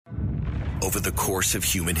over the course of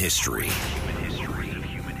human history.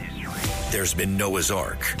 There's been Noah's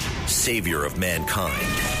Ark, savior of mankind.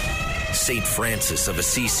 St. Francis of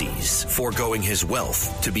Assisi, foregoing his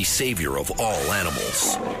wealth to be savior of all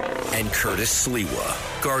animals. And Curtis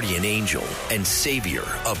Sliwa, guardian angel and savior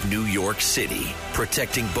of New York City,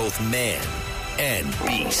 protecting both man and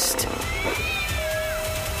beast.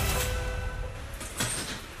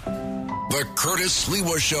 The Curtis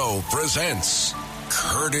Sliwa Show presents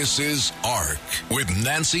Curtis's Ark with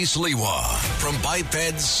Nancy Sliwa. From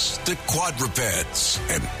bipeds to quadrupeds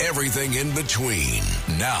and everything in between.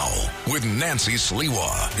 Now, with Nancy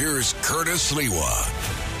Sliwa, here's Curtis Sliwa.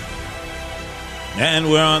 And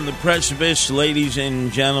we're on the precipice, ladies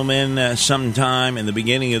and gentlemen, sometime in the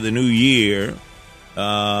beginning of the new year.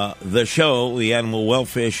 The show, the Animal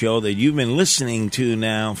Welfare Show that you've been listening to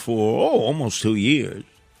now for, almost 2 years,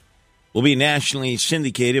 will be nationally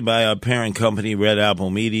syndicated by our parent company, Red Apple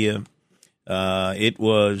Media. It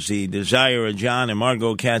was the desire of John and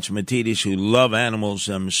Margot Katz-Matidis, who love animals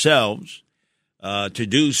themselves, to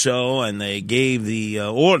do so, and they gave the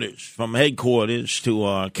orders from headquarters to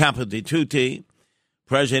our capo di tutti,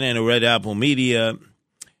 president of Red Apple Media,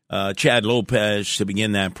 Chad Lopez, to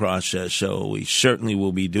begin that process. So we certainly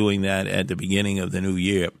will be doing that at the beginning of the new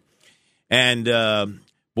year. And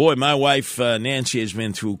boy, my wife, Nancy, has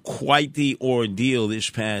been through quite the ordeal this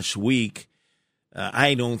past week.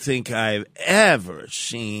 I don't think I've ever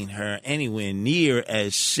seen her anywhere near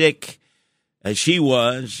as sick as she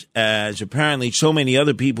was, as apparently so many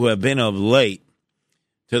other people have been of late,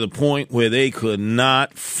 to the point where they could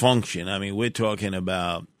not function. I mean, we're talking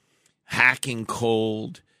about hacking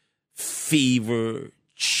cold, fever,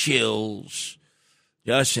 chills,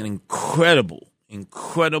 just an incredible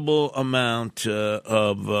amount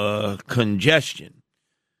of congestion.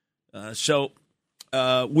 So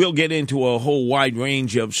we'll get into a whole wide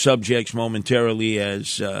range of subjects momentarily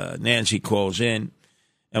as Nancy calls in,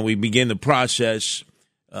 and we begin the process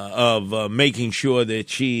of making sure that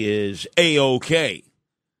she is A-OK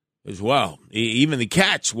as well. Even the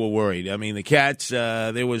cats were worried. I mean, the cats,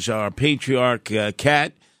 there was our patriarch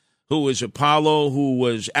cat, who was Apollo, who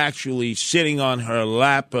was actually sitting on her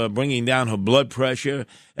lap, bringing down her blood pressure,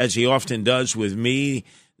 as he often does with me.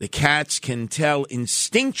 The cats can tell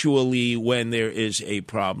instinctually when there is a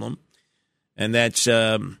problem, and that's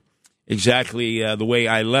exactly the way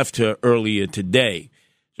I left her earlier today.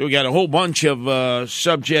 So we got a whole bunch of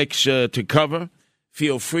subjects to cover.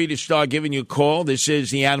 Feel free to start giving you a call. This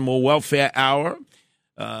is the Animal Welfare Hour.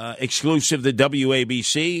 Exclusive to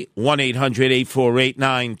WABC,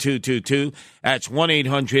 1-800-848-9222. That's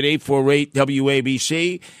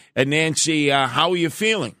 1-800-848-WABC. And Nancy, how are you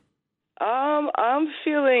feeling? I'm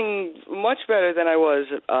feeling much better than I was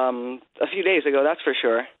a few days ago, that's for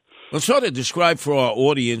sure. Well, sort of describe for our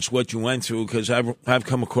audience what you went through, because I've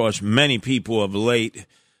come across many people of late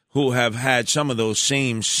who have had some of those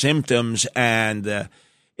same symptoms, and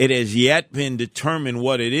it has yet been determined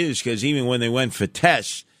what it is, because even when they went for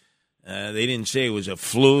tests, they didn't say it was a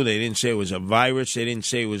flu. They didn't say it was a virus. They didn't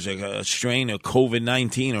say it was a strain of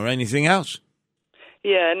COVID-19 or anything else.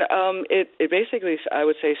 Yeah, and it basically, I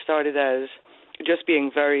would say, started as just being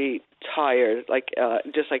very tired,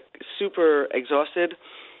 just super exhausted.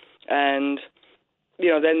 And,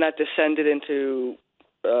 then that descended into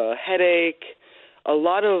headache, a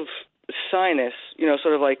lot of sinus,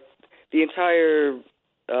 sort of like the entire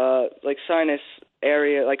sinus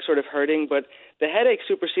area, sort of hurting, but the headache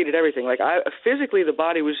superseded everything. Physically, the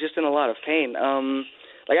body was just in a lot of pain.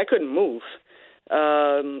 I couldn't move.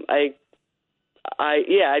 There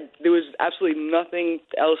was absolutely nothing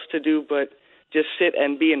else to do but just sit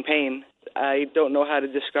and be in pain. I don't know how to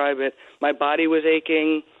describe it. My body was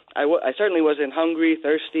aching. I certainly wasn't hungry,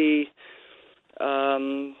 thirsty.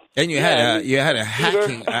 And you had a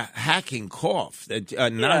hacking cough that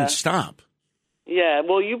nonstop. Yeah,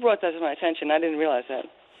 well, you brought that to my attention. I didn't realize that.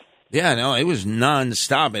 Yeah, no, it was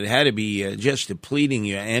nonstop. It had to be just depleting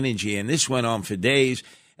your energy, and this went on for days.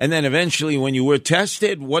 And then eventually, when you were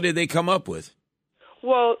tested, what did they come up with?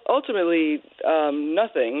 Well, ultimately,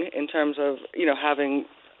 nothing in terms of having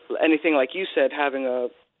anything like you said, having a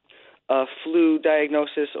flu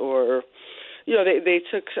diagnosis, or they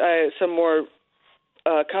took some more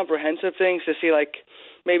comprehensive things to see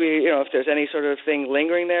maybe if there's any sort of thing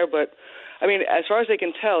lingering there, but. I mean, as far as they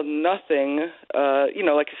can tell, nothing, like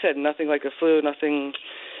I said, nothing like a flu, nothing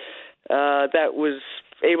that was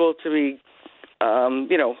able to be,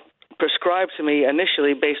 prescribed to me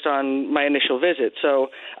initially based on my initial visit. So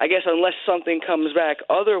I guess unless something comes back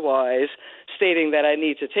otherwise stating that I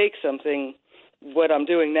need to take something, what I'm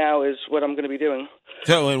doing now is what I'm going to be doing.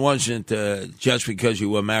 So it wasn't just because you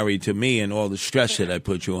were married to me and all the stress that I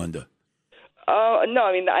put you under. No,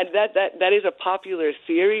 I mean, that is a popular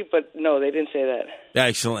theory, but no, they didn't say that.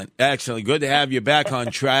 Excellent. Good to have you back on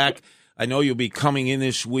track. I know you'll be coming in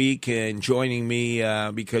this week and joining me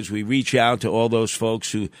because we reach out to all those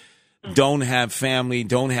folks who don't have family,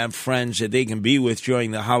 don't have friends that they can be with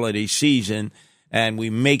during the holiday season. And we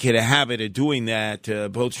make it a habit of doing that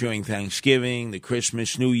both during Thanksgiving, the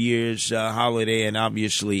Christmas, New Year's holiday, and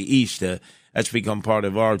obviously Easter. That's become part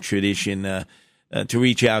of our tradition to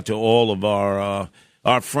reach out to all of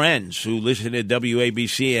our friends who listen to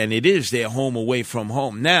WABC, and it is their home away from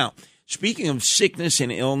home. Now, speaking of sickness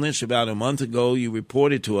and illness, about a month ago you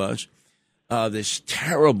reported to us this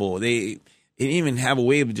terrible, they didn't even have a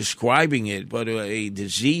way of describing it, but a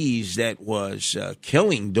disease that was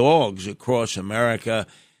killing dogs across America.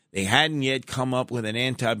 They hadn't yet come up with an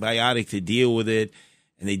antibiotic to deal with it,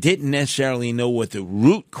 and they didn't necessarily know what the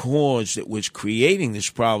root cause that was creating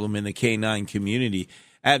this problem in the canine community.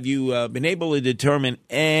 Have you been able to determine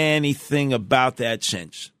anything about that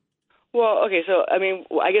since? Well, okay, so, I mean,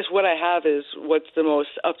 I guess what I have is what's the most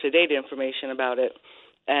up-to-date information about it,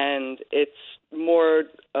 and it's more,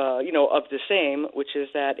 of the same, which is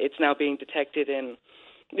that it's now being detected in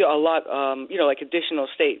a lot, like additional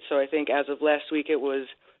states. So I think as of last week it was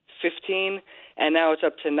 15, and now it's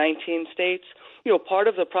up to 19 states. Part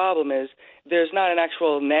of the problem is there's not an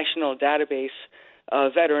actual national database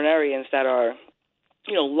of veterinarians that are,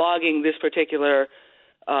 logging this particular,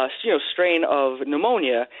 strain of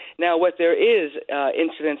pneumonia. Now, what there is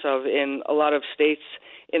incidence of in a lot of states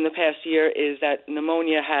in the past year is that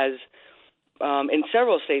pneumonia has, in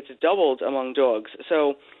several states, doubled among dogs.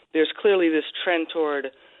 So there's clearly this trend toward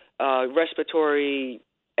respiratory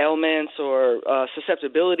ailments or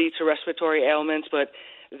susceptibility to respiratory ailments, but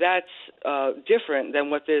that's different than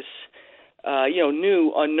what this,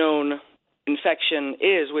 new unknown infection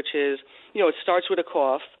is, which is, it starts with a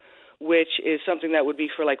cough, which is something that would be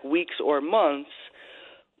for like weeks or months,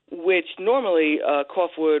 which normally a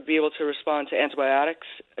cough would be able to respond to antibiotics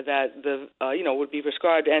that would be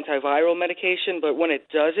prescribed antiviral medication, but when it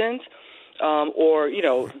doesn't,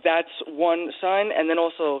 that's one sign, and then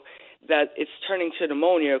also that it's turning to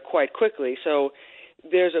pneumonia quite quickly. So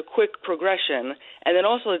there's a quick progression, and then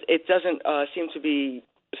also it doesn't seem to be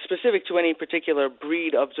specific to any particular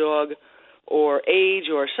breed of dog or age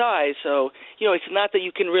or size. So, it's not that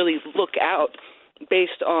you can really look out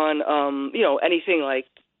based on, anything like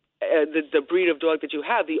the breed of dog that you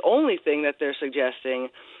have. The only thing that they're suggesting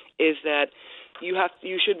is that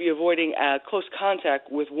you should be avoiding close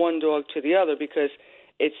contact with one dog to the other because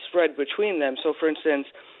it's spread between them. So, for instance,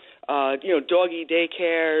 doggy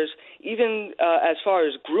daycares, even as far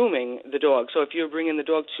as grooming the dog. So if you're bringing the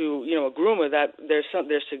dog to, a groomer, that they're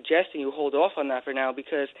suggesting you hold off on that for now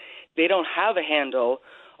because they don't have a handle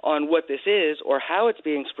on what this is or how it's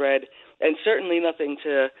being spread, and certainly nothing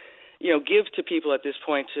to, give to people at this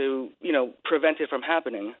point to, prevent it from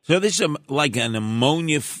happening. So this is like a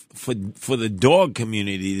pneumonia for the dog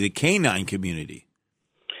community, the canine community.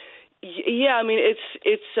 Yeah, I mean,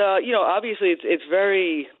 it's obviously it's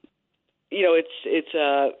very.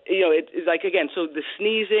 It's like, again, so the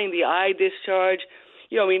sneezing, the eye discharge,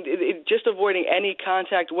 just avoiding any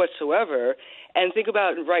contact whatsoever. And think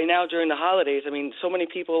about right now during the holidays. I mean, so many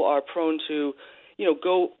people are prone to,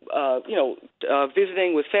 go,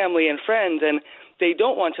 visiting with family and friends, and they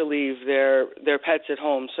don't want to leave their pets at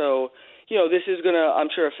home. So, this is going to, I'm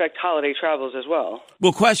sure, affect holiday travels as well.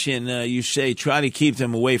 Well, question, you say try to keep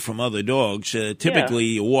them away from other dogs. Typically,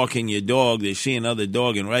 you're walking your dog, they see another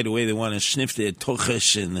dog, and right away they want to sniff their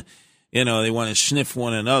tuchus, and, they want to sniff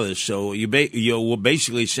one another. So you're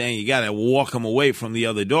basically saying you got to walk them away from the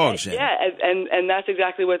other dogs. Then. Yeah, and that's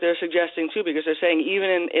exactly what they're suggesting, too, because they're saying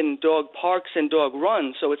even in dog parks and dog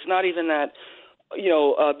runs, so it's not even that,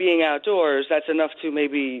 being outdoors, that's enough to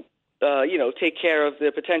maybe take care of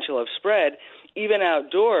the potential of spread, even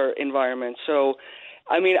outdoor environments. So,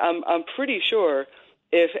 I mean, I'm pretty sure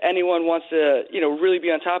if anyone wants to, really be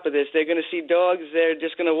on top of this, they're going to see dogs. They're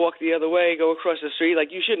just going to walk the other way, go across the street.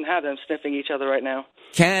 Like, you shouldn't have them sniffing each other right now.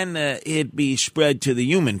 Can it be spread to the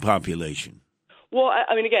human population? Well,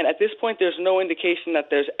 I mean, again, at this point, there's no indication that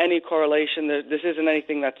there's any correlation. This isn't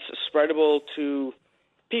anything that's spreadable to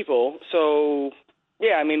people. So,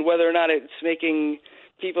 yeah, I mean, whether or not it's making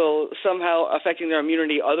people somehow affecting their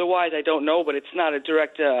immunity otherwise, I don't know, but it's not a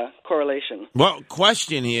direct correlation. Well,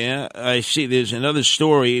 question here. I see there's another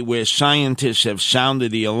story where scientists have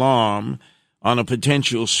sounded the alarm on a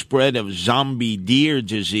potential spread of zombie deer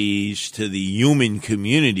disease to the human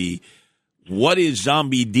community. What is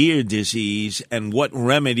zombie deer disease, and what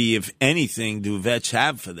remedy, if anything, do vets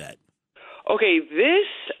have for that? Okay, this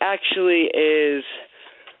actually is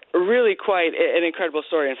really quite an incredible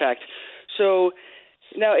story, in fact. So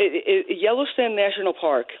now, Yellowstone National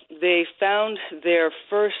Park, they found their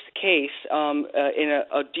first case in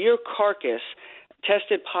a deer carcass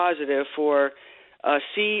tested positive for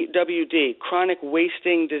CWD, chronic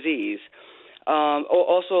wasting disease,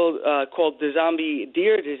 also called the zombie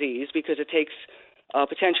deer disease, because it takes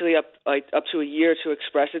potentially up to a year to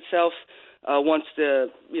express itself once the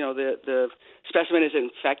specimen is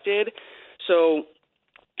infected. So,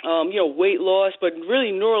 weight loss, but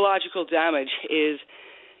really neurological damage is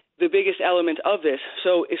the biggest element of this.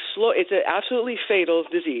 So it's an absolutely fatal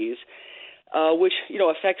disease, which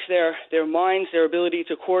affects their minds, their ability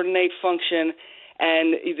to coordinate, function,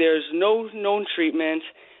 and there's no known treatment.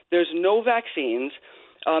 There's no vaccines.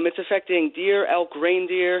 It's affecting deer, elk,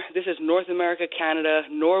 reindeer. This is North America, Canada,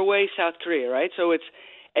 Norway, South Korea, right? So it's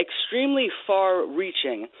extremely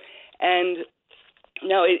far-reaching. And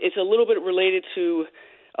now it's a little bit related to,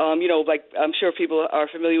 like I'm sure people are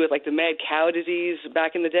familiar with, like the mad cow disease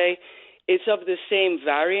back in the day. It's of the same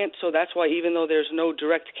variant, so that's why even though there's no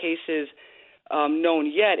direct cases known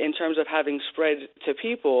yet in terms of having spread to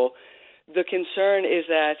people, the concern is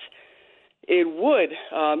that it would,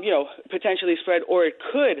 potentially spread, or it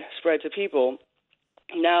could spread to people.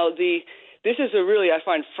 Now, this is a really, I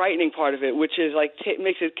find, frightening part of it, which is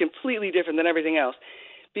makes it completely different than everything else.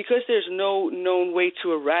 Because there's no known way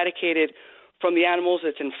to eradicate it from the animals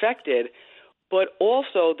that's infected, but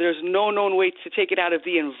also there's no known way to take it out of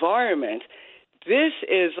the environment. This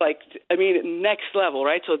is next level,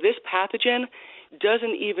 right? So this pathogen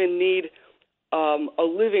doesn't even need a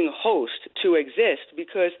living host to exist,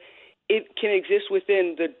 because it can exist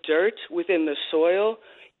within the dirt, within the soil.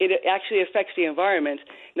 It actually affects the environment.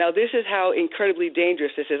 Now, this is how incredibly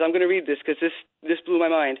dangerous this is. I'm going to read this because this blew my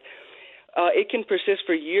mind. It can persist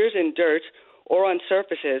for years in dirt or on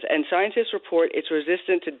surfaces, and scientists report it's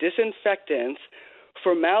resistant to disinfectants,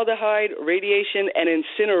 formaldehyde, radiation, and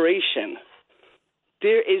incineration.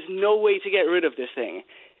 There is no way to get rid of this thing.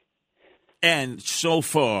 And so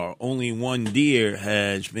far, only one deer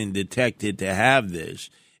has been detected to have this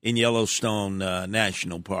in Yellowstone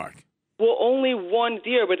National Park. Well, only one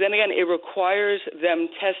deer, but then again, it requires them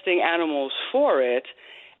testing animals for it.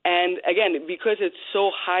 And again, because it's so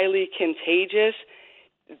highly contagious,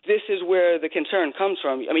 this is where the concern comes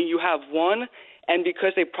from. I mean, you have one, and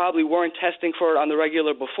because they probably weren't testing for it on the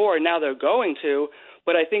regular before, now they're going to.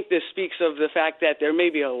 But I think this speaks of the fact that there may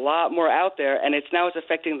be a lot more out there, and it's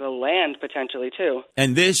affecting the land potentially too.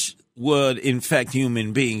 And this would infect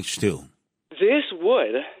human beings too. This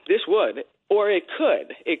would, or it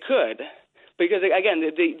could, because again,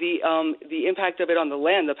 the impact of it on the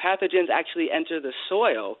land, the pathogens actually enter the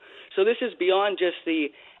soil. So this is beyond just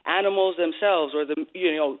the animals themselves or the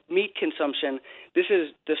meat consumption. This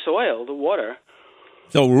is the soil, the water.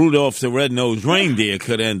 So Rudolph the red-nosed reindeer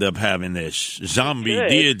could end up having this zombie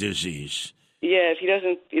deer disease. Yeah, if he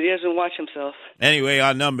doesn't watch himself. Anyway,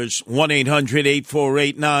 our number's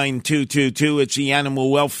 1-800-848-9222. It's the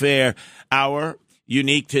Animal Welfare Hour,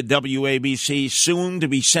 unique to WABC, soon to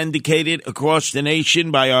be syndicated across the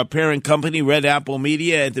nation by our parent company, Red Apple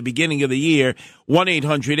Media, at the beginning of the year.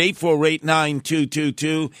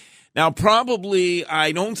 1-800-848-9222. Now, probably,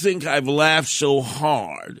 I don't think I've laughed so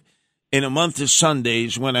hard in a month of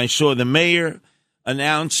Sundays when I saw the mayor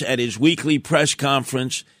announce at his weekly press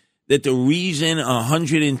conference that the reason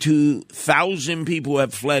 102,000 people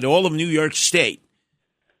have fled all of New York State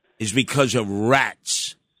is because of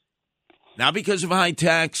rats. Not because of high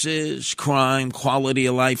taxes, crime, quality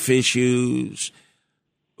of life issues,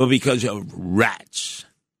 but because of rats.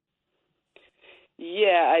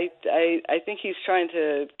 Yeah, I think he's trying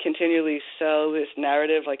to continually sell this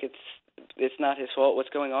narrative like it's not his fault what's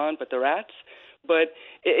going on, but the rats. But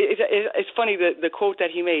it's funny, the quote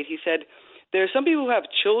that he made. He said, there are some people who have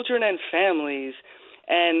children and families,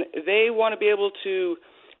 and they want to be able to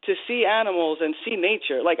see animals and see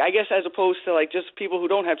nature. I guess as opposed to just people who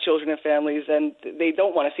don't have children and families and they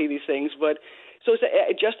don't want to see these things. But so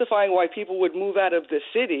it's justifying why people would move out of the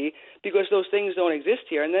city because those things don't exist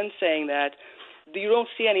here, and then saying that you don't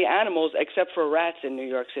see any animals except for rats in New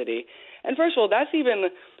York City. And first of all, that's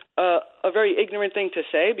even a very ignorant thing to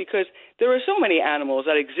say, because there are so many animals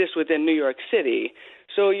that exist within New York City.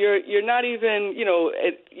 So you're not even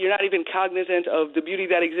cognizant of the beauty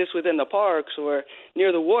that exists within the parks or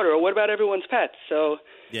near the water. Or what about everyone's pets? So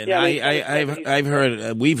we've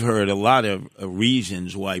heard a lot of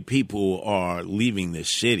reasons why people are leaving the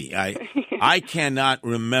city. I cannot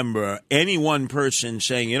remember any one person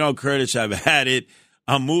saying, Curtis, I've had it.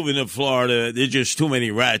 I'm moving to Florida. There's just too many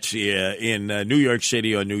rats here in New York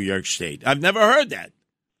City or New York State. I've never heard that.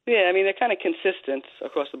 Yeah, I mean, they're kind of consistent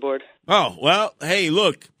across the board. Oh, well, hey,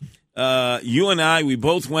 look, you and I, we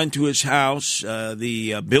both went to his house,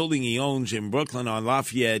 the building he owns in Brooklyn on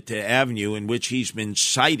Lafayette Avenue, in which he's been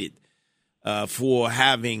cited for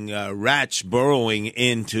having rats burrowing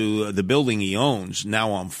into the building he owns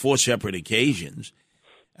now on 4 separate occasions.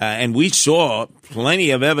 And we saw plenty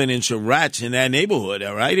of evidence of rats in that neighborhood,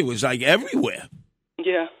 all right? It was like everywhere.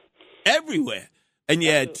 Yeah. Everywhere. And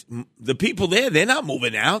yet the people there, they're not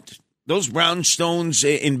moving out. Those brownstones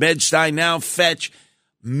in Bed-Stuy now fetch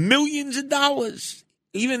millions of dollars,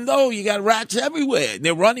 even though you got rats everywhere.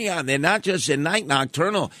 They're running out. They're not just at night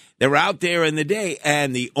nocturnal. They're out there in the day.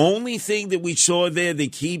 And the only thing that we saw there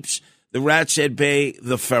that keeps the rats at bay,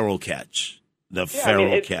 the feral cats. Cats.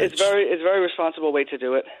 It's very responsible way to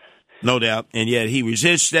do it. No doubt. And yet he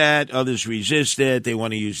resists that. Others resist it. They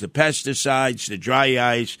want to use the pesticides, the dry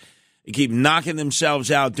ice. They keep knocking themselves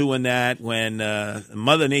out doing that when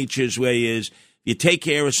Mother Nature's way is you take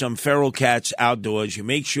care of some feral cats outdoors. You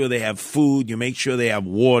make sure they have food. You make sure they have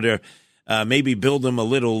water. Maybe build them a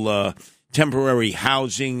little temporary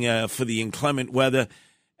housing for the inclement weather.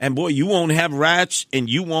 And, boy, you won't have rats and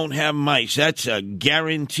you won't have mice. That's a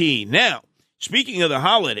guarantee. Now, speaking of the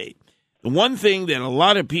holiday, the one thing that a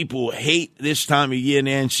lot of people hate this time of year,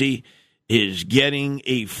 Nancy, is getting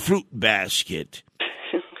a fruit basket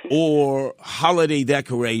or holiday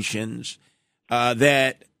decorations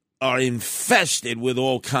that are infested with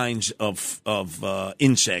all kinds of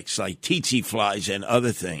insects like tsetse flies and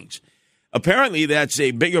other things. Apparently, that's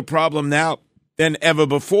a bigger problem now than ever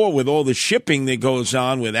before with all the shipping that goes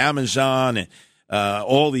on with Amazon and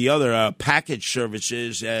all the other package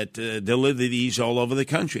services that deliver these all over the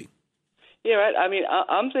country. Yeah, right. I mean,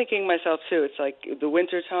 I'm thinking myself, too. It's like the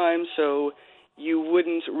winter time, so you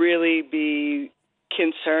wouldn't really be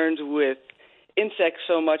concerned with insects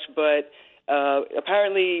so much, but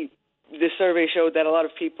apparently the survey showed that a lot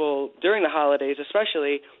of people during the holidays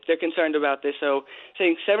especially, they're concerned about this. So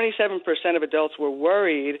saying 77% of adults were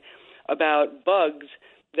worried about bugs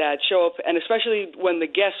that show up, and especially when the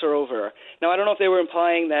guests are over. Now, I don't know if they were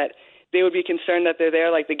implying that they would be concerned that they're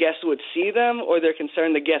there, like the guests would see them, or they're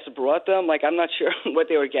concerned the guests brought them. Like, I'm not sure what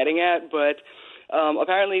they were getting at, but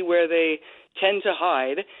apparently where they tend to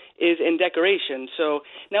hide is in decorations. So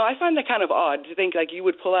now I find that kind of odd to think like you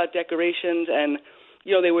would pull out decorations and,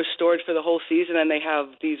 they were stored for the whole season and they have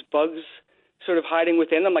these bugs sort of hiding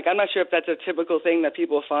within them. Like, I'm not sure if that's a typical thing that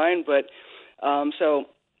people find, but so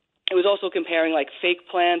it was also comparing like fake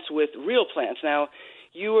plants with real plants. Now,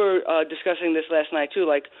 you were discussing this last night too,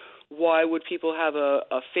 like why would people have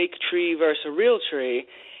a fake tree versus a real tree?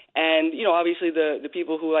 And, obviously the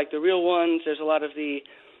people who like the real ones, there's a lot of the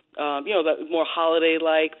the more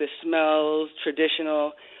holiday-like, the smells,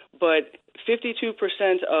 traditional. But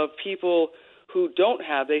 52% of people who don't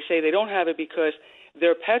have, they say they don't have it because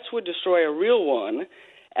their pets would destroy a real one,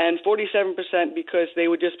 and 47% because they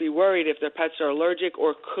would just be worried if their pets are allergic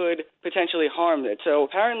or could potentially harm it. So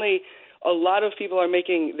apparently a lot of people are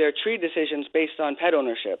making their tree decisions based on pet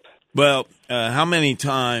ownership. Well, how many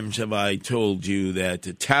times have I told you that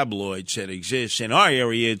the tabloids that exist in our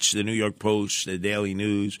area, it's the New York Post, the Daily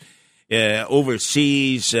News,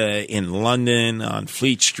 overseas in London on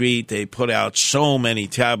Fleet Street, they put out so many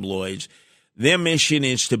tabloids. Their mission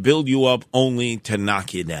is to build you up only to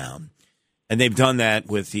knock you down. And they've done that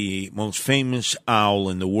with the most famous owl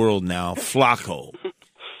in the world now, Flacco.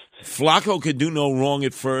 Flacco could do no wrong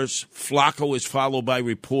at first. Flacco is followed by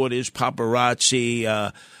reporters,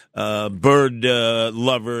 paparazzi, bird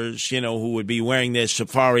lovers, who would be wearing their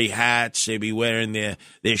safari hats. They'd be wearing their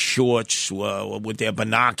shorts with their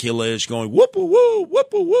binoculars going whoop-a-woo,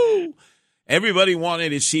 whoop-a-woo. Everybody wanted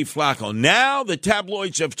to see Flacco. Now the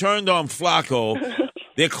tabloids have turned on Flacco.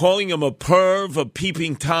 They're calling him a perv, a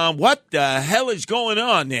peeping Tom. What the hell is going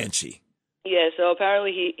on, Nancy? Yeah, so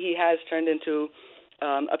apparently he has turned into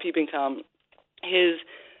a peeping Tom. His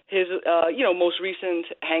most recent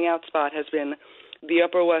hangout spot has been the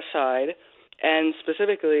Upper West Side, and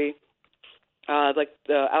specifically,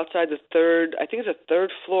 outside the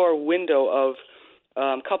third floor window of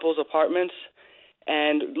couples' apartments,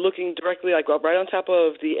 and looking directly, like right on top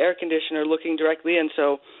of the air conditioner, looking directly in.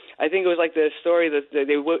 So I think it was like the story that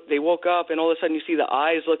they woke up, and all of a sudden you see the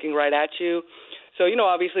eyes looking right at you. So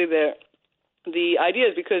obviously the idea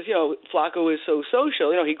is because Flacco is so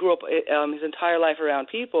social. He grew up his entire life around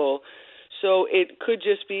people, so it could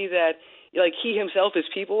just be that. Like he himself is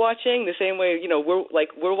people watching the same way,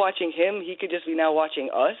 we're watching him. He could just be now watching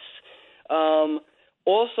us.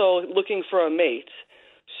 Also looking for a mate.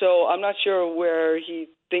 So I'm not sure where he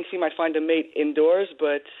thinks he might find a mate indoors,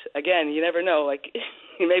 but again, you never know. Like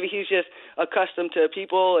maybe he's just accustomed to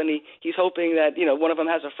people, and he's hoping that one of them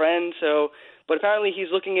has a friend. So, but apparently he's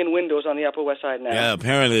looking in windows on the Upper West Side now. Yeah,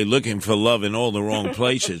 apparently looking for love in all the wrong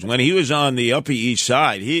places. When he was on the Upper East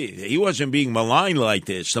Side, he wasn't being maligned like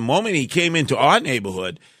this. The moment he came into our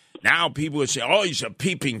neighborhood, now people would say, "Oh, he's a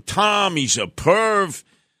peeping Tom. He's a perv."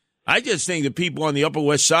 I just think the people on the Upper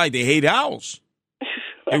West Side, they hate owls.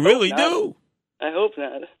 They really do. I hope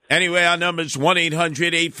not. Anyway, our number is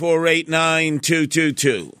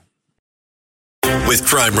 1-800-848-9222. With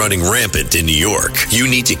crime running rampant in New York, you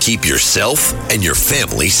need to keep yourself and your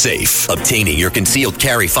family safe. Obtaining your concealed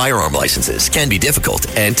carry firearm licenses can be difficult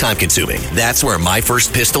and time-consuming. That's where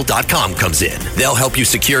MyFirstPistol.com comes in. They'll help you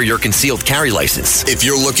secure your concealed carry license. If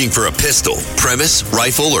you're looking for a pistol, premise,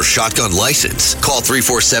 rifle, or shotgun license, call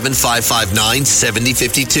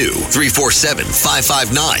 347-559-7052.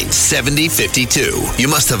 347-559-7052. You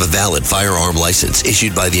must have a valid firearm license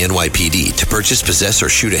issued by the NYPD to purchase, possess, or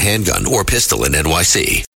shoot a handgun or pistol in NYC.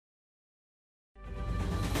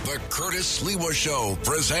 The Curtis Sliwa Show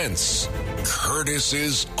presents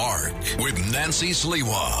Curtis's Ark with Nancy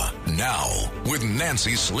Sliwa. Now, with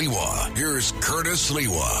Nancy Sliwa, here's Curtis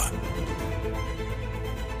Sliwa.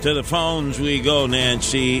 To the phones we go,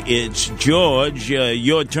 Nancy. It's George.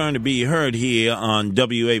 Your turn to be heard here on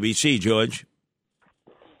WABC, George.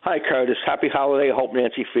 Hi, Curtis. Happy holiday. Hope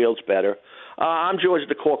Nancy feels better. I'm George,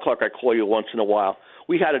 the court clerk. I call you once in a while.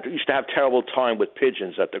 We used to have terrible time with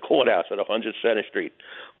pigeons at the courthouse at 100 Center Street,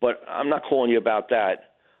 but I'm not calling you about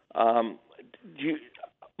that. My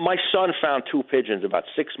son found 2 pigeons about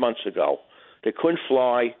 6 months ago. They couldn't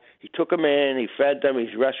fly. He took them in. He fed them.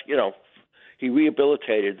 He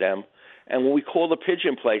rehabilitated them. And when we call the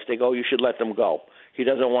pigeon place, they go, "You should let them go." He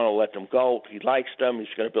doesn't want to let them go. He likes them.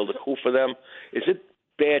 He's going to build a coop for them. Is it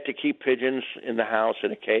bad to keep pigeons in the house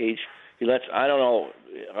in a cage? I don't know.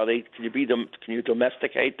 Can you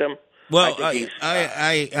domesticate them? Well,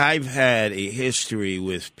 I've had a history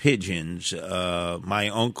with pigeons. My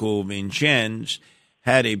uncle Vincenz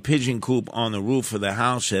had a pigeon coop on the roof of the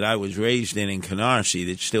house that I was raised in Canarsie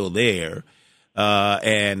that's still there.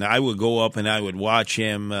 And I would go up and I would watch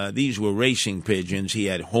him. These were racing pigeons. He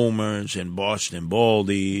had Homers and Boston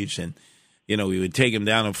Baldies, and we would take them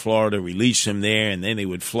down to Florida, release them there, and then they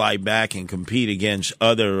would fly back and compete against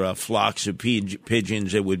other flocks of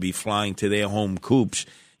pigeons that would be flying to their home coops.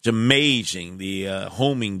 It's amazing, the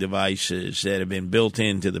homing devices that have been built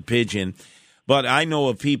into the pigeon. But I know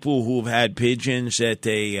of people who've had pigeons that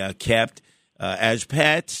they kept as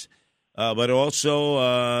pets, but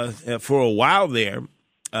also for a while there,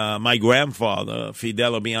 my grandfather,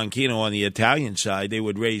 Fidel Bianchino on the Italian side, they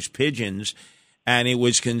would raise pigeons, and it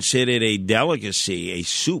was considered a delicacy, a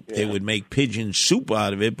soup. Yeah. They would make pigeon soup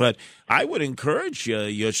out of it. But I would encourage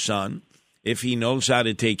your son, if he knows how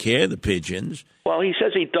to take care of the pigeons. Well, he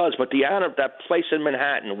says he does, but that place in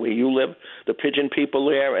Manhattan where you live, the pigeon people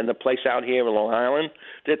there, and the place out here in Long Island,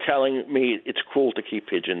 they're telling me it's cruel to keep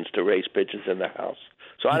pigeons, to raise pigeons in the house.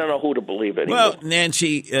 So I don't know who to believe anymore. Well,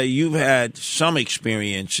 Nancy, you've had some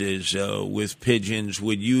experiences with pigeons.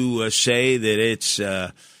 Would you say that it's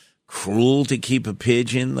cruel to keep a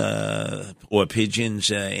pigeon or pigeons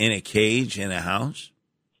in a cage in a house?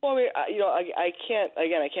 Well, I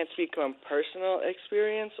can't speak from personal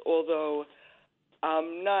experience, although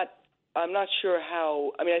I'm not sure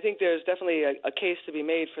how. I think there's definitely a case to be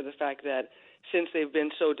made for the fact that since they've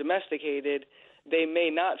been so domesticated, they may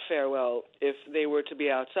not fare well if they were to be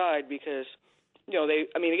outside because,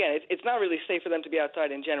 it's not really safe for them to be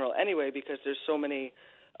outside in general anyway because there's so many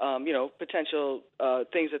potential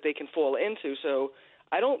things that they can fall into. So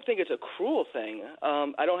I don't think it's a cruel thing.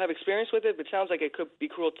 I don't have experience with it, but it sounds like it could be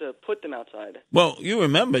cruel to put them outside. Well, you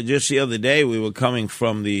remember just the other day we were coming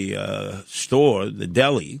from the store, the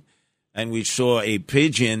deli, and we saw a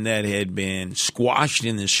pigeon that had been squashed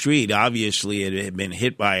in the street. Obviously, it had been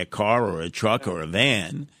hit by a car or a truck or a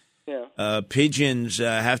van. Yeah. Pigeons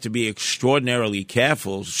have to be extraordinarily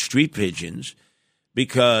careful, street pigeons,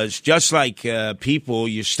 because just like people,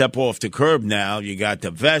 you step off the curb now, you got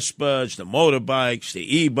the Vespas, the motorbikes,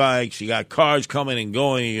 the e-bikes, you got cars coming and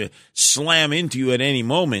going, you slam into you at any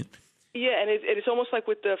moment. Yeah, and it's almost like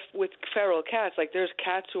with feral cats. Like there's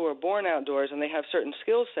cats who are born outdoors and they have certain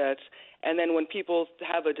skill sets, and then when people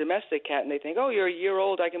have a domestic cat and they think, oh, you're a year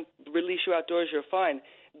old, I can release you outdoors, you're fine.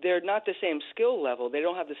 They're not the same skill level. They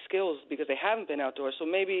don't have the skills because they haven't been outdoors. So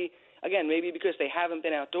maybe again, maybe because they haven't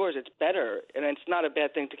been outdoors, it's better, and it's not a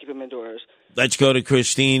bad thing to keep them indoors. Let's go to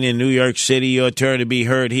Christine in New York City. Your turn to be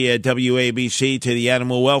heard here at WABC to the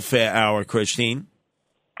Animal Welfare Hour. Christine.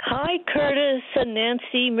 Hi, Curtis and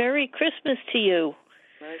Nancy. Merry Christmas to you.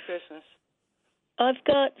 Merry Christmas. I've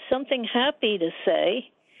got something happy to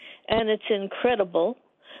say, and it's incredible.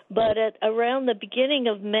 But at around the beginning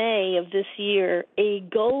of May of this year, a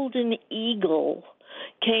golden eagle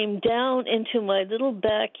came down into my little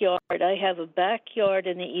backyard. I have a backyard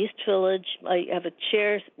in the East Village. I have a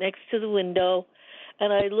chair next to the window.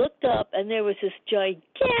 And I looked up, and there was this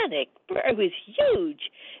gigantic bird. It was huge.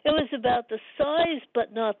 It was about the size,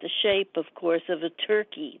 but not the shape, of course, of a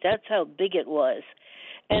turkey. That's how big it was.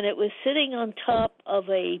 And it was sitting on top of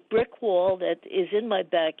a brick wall that is in my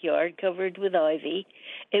backyard, covered with ivy.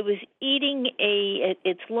 It was eating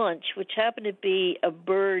its lunch, which happened to be a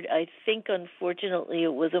bird. I think, unfortunately,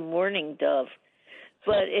 it was a mourning dove.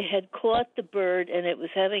 But it had caught the bird, and it was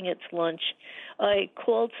having its lunch. I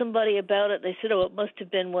called somebody about it. They said, it must have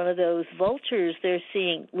been one of those vultures they're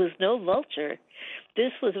seeing. It was no vulture.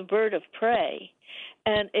 This was a bird of prey.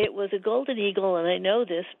 And it was a golden eagle, and I know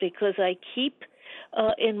this because I keep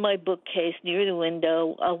in my bookcase near the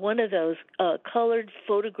window one of those colored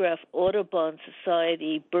photograph Audubon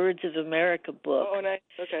Society Birds of America books. Oh, nice.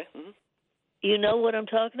 Okay. Mm-hmm. You know what I'm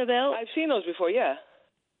talking about? I've seen those before, yeah.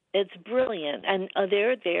 It's brilliant. And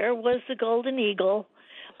there was the golden eagle,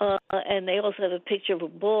 and they also have a picture of a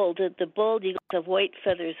bald. The bald eagles have white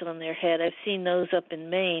feathers on their head. I've seen those up in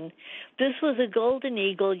Maine. This was a golden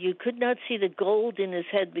eagle. You could not see the gold in his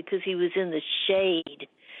head because he was in the shade.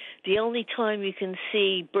 The only time you can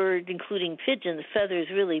see bird, including pigeons, feathers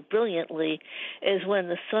really brilliantly is when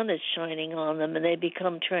the sun is shining on them and they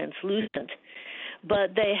become translucent.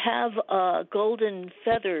 But they have golden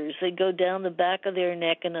feathers that go down the back of their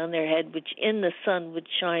neck and on their head, which in the sun would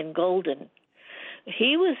shine golden.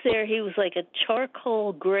 He was there. He was like a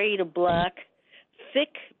charcoal gray to black, thick,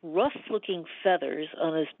 rough-looking feathers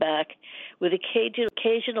on his back with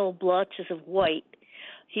occasional blotches of white.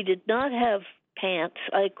 He did not have pants.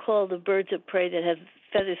 I call the birds of prey that have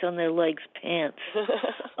feathers on their legs pants.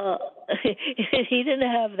 He didn't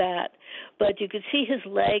have that, but you could see his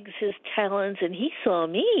legs, his talons, and he saw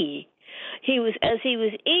me. As he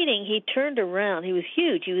was eating, he turned around. He was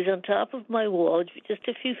huge. He was on top of my wall, just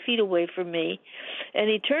a few feet away from me, and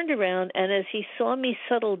he turned around, and as he saw me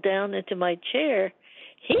settle down into my chair,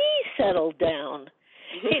 he settled down.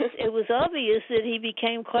 It was obvious that he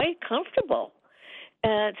became quite comfortable.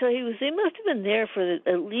 So he must have been there for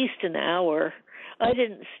at least an hour. I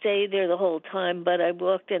didn't stay there the whole time, but I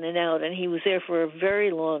walked in and out, and he was there for a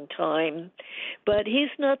very long time. But he's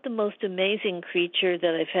not the most amazing creature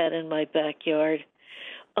that I've had in my backyard.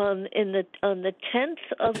 On the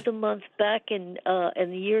 10th of the month back in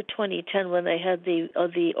the year 2010, when they had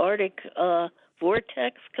the Arctic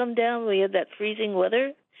vortex come down, we had that freezing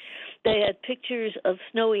weather. They had pictures of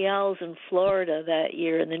snowy owls in Florida that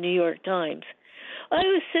year in the New York Times. I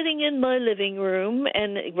was sitting in my living room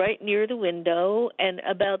and right near the window, and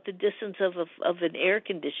about the distance of an air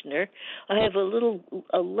conditioner, I have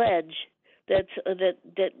a ledge that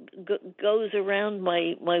goes around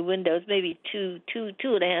my windows, maybe two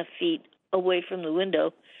and a half feet away from the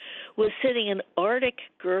window, was sitting an Arctic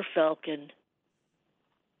gerfalcon.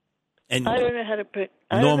 And I don't know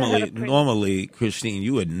how to normally, Christine,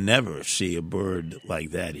 you would never see a bird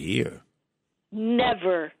like that here.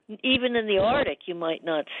 Never. Even in the Arctic, you might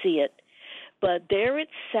not see it. But there it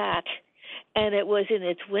sat, and it was in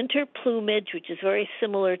its winter plumage, which is very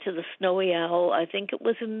similar to the snowy owl. I think it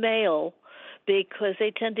was a male because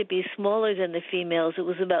they tend to be smaller than the females. It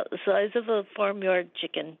was about the size of a farmyard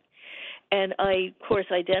chicken. And I, of course,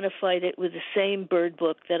 identified it with the same bird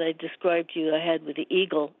book that I described to you I had with the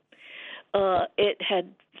eagle. It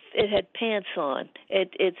had pants on.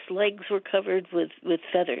 Its legs were covered with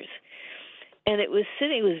feathers. And it was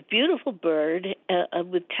a beautiful bird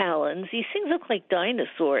with talons. These things look like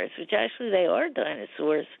dinosaurs, which actually they are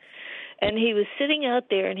dinosaurs. And he was sitting out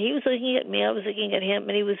there, and he was looking at me, I was looking at him,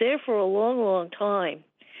 and he was there for a long, long time.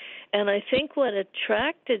 And I think what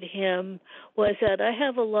attracted him was that I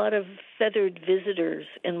have a lot of feathered visitors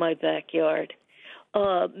in my backyard.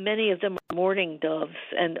 Many of them are mourning doves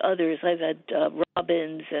and others. I've had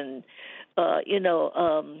robins and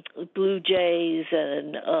blue jays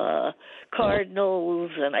and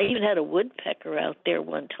cardinals, and I even had a woodpecker out there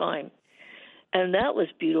one time. And that was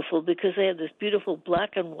beautiful because they have this beautiful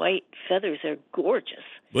black and white feathers. They're gorgeous.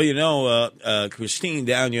 Well, Christine,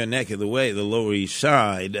 down your neck of the way, the Lower East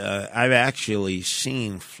Side, I've actually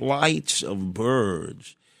seen flights of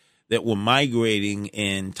birds that were migrating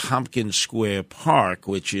in Tompkins Square Park,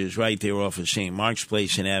 which is right there off of St. Mark's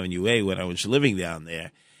Place and Avenue A when I was living down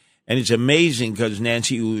there. And it's amazing because,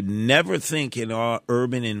 Nancy, you would never think in our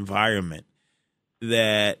urban environment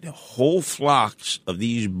that whole flocks of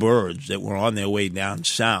these birds that were on their way down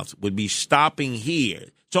south would be stopping here.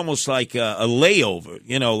 It's almost like a layover,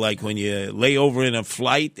 like when you lay over in a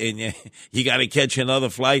flight and you got to catch another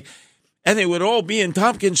flight. And they would all be in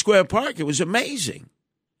Tompkins Square Park. It was amazing.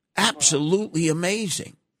 Absolutely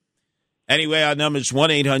amazing. Anyway, our number is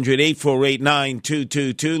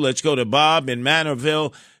 1-800-848-9222. Let's go to Bob in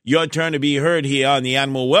Manorville. Your turn to be heard here on the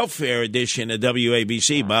Animal Welfare Edition of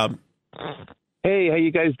WABC, Bob. Hey, how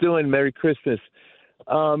you guys doing? Merry Christmas.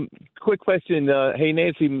 Quick question. Hey,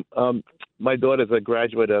 Nancy, my daughter's a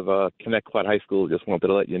graduate of Connecticut High School. Just wanted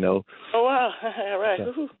to let you know. Oh, wow. All right.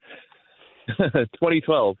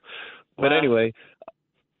 2012. But anyway,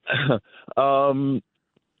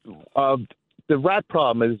 the rat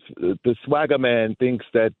problem is the swagger man thinks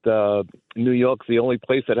that New York's the only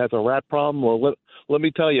place that has a rat problem. Well, let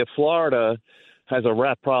me tell you, Florida has a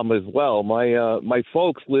rat problem as well. My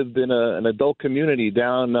folks lived in an adult community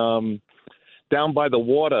down by the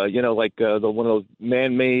water, like one of those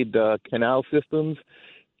man-made canal systems,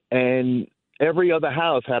 and every other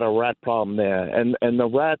house had a rat problem there. And the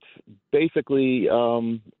rats basically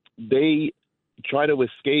they try to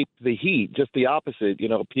escape the heat, just the opposite.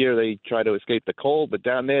 Up here they try to escape the cold, but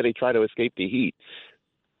down there they try to escape the heat.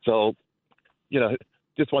 So,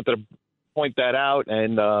 just wanted to point that out.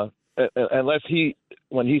 And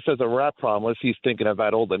when he says a rat problem, unless he's thinking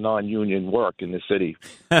about all the non-union work in the city,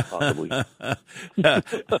 possibly.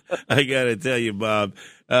 I got to tell you, Bob,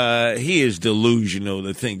 he is delusional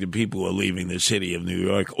to think that people are leaving the city of New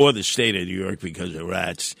York or the state of New York because of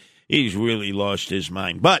rats. He's really lost his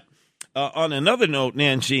mind. But on another note,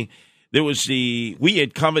 Nancy, we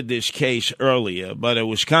had covered this case earlier, but a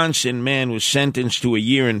Wisconsin man was sentenced to a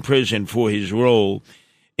year in prison for his role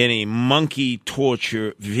in a monkey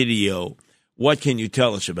torture video. What can you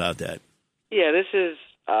tell us about that? Yeah, this is,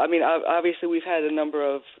 obviously we've had a number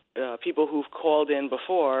of people who've called in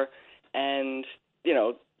before and,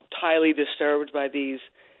 highly disturbed by these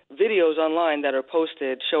videos online that are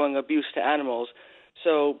posted showing abuse to animals.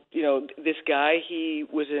 So, this guy, he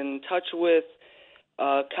was in touch with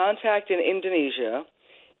contact in Indonesia.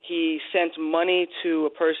 He sent money to a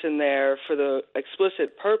person there for the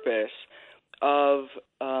explicit purpose of,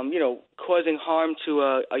 causing harm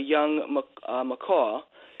to a young macaw,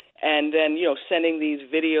 and then, sending these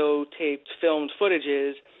videotaped, filmed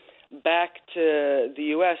footages back to the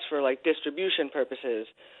U.S. for, distribution purposes.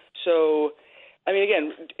 So,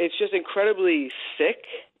 again, it's just incredibly sick,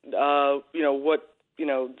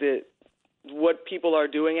 what people are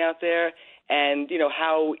doing out there and,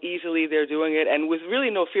 how easily they're doing it, and with really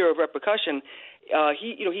no fear of repercussion.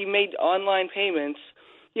 He made online payments,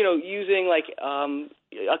 using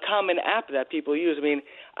a common app that people use.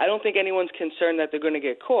 I don't think anyone's concerned that they're going to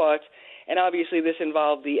get caught. And obviously this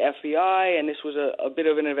involved the FBI, and this was a bit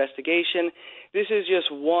of an investigation. This is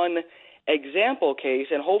just one example case,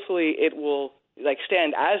 and hopefully it will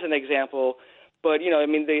stand as an example. But,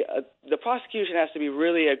 the prosecution has to be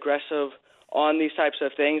really aggressive on these types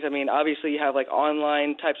of things. Obviously you have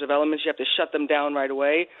online types of elements. You have to shut them down right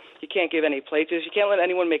away. You can't give any places. You can't let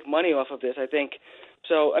anyone make money off of this, I think.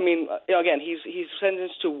 So, again, he's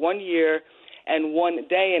sentenced to 1 year and 1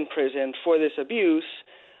 day in prison for this abuse,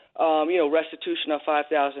 restitution of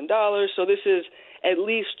 $5,000. So this is at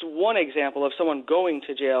least one example of someone going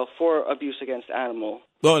to jail for abuse against animal.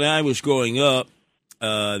 Well, when I was growing up,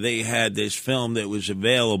 they had this film that was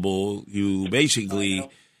available. You basically,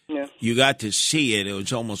 you got to see it. It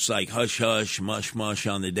was almost like Hush Hush, Mush Mush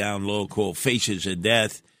on the down low, called Faces of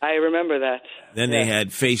Death. I remember that. Then they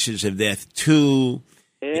had Faces of Death 2,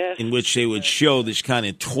 yes, in which they would show this kind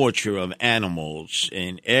of torture of animals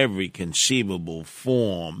in every conceivable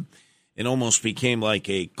form. It almost became like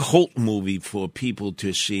a cult movie for people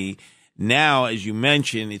to see. Now, as you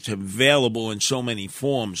mentioned, it's available in so many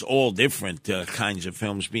forms, all different kinds of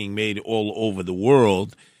films being made all over the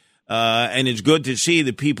world. And it's good to see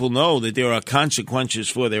that people know that there are consequences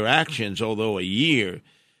for their actions, although a year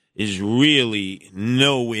is really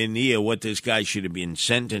nowhere near what this guy should have been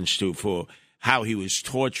sentenced to for how he was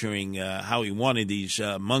torturing, how he wanted these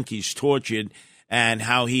monkeys tortured, and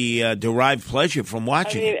how he derived pleasure from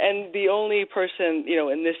watching it. And the only person,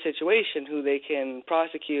 in this situation who they can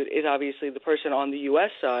prosecute is obviously the person on the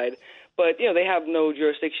U.S. side. But, they have no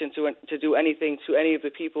jurisdiction to do anything to any of the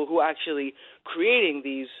people who are actually creating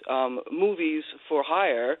these movies for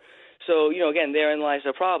hire. So, again, therein lies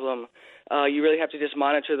the problem. You really have to just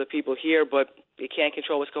monitor the people here. But, you can't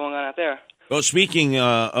control what's going on out there. Well, speaking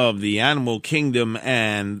of the animal kingdom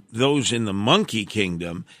and those in the monkey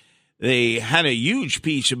kingdom, they had a huge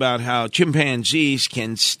piece about how chimpanzees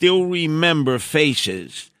can still remember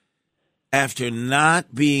faces after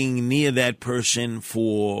not being near that person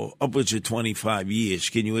for upwards of 25 years.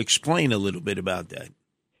 Can you explain a little bit about that?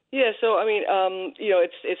 Yeah, so, I mean,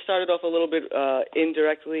 it started off a little bit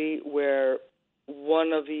indirectly where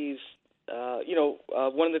one of these,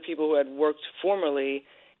 one of the people who had worked formerly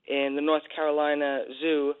in the North Carolina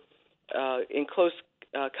Zoo in close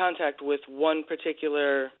contact with one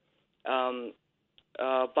particular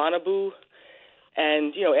bonoboo.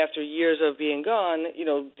 And, after years of being gone,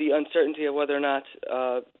 the uncertainty of whether or not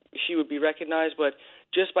she would be recognized, but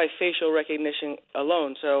just by facial recognition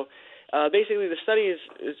alone. So basically the study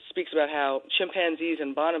speaks about how chimpanzees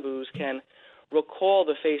and bonobos can recall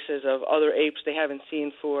the faces of other apes they haven't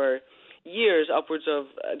seen for years, upwards of,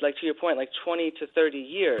 like to your point, like 20 to 30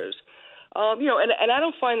 years. And I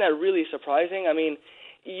don't find that really surprising. I mean,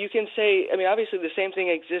 you can say, obviously the same thing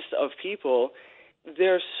exists of people.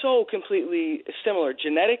 They're so completely similar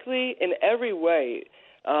genetically in every way.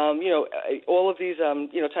 All of these,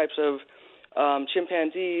 types of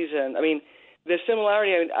chimpanzees, and the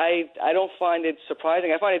similarity, I don't find it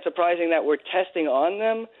surprising. I find it surprising that we're testing on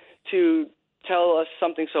them to tell us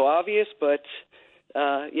something so obvious, but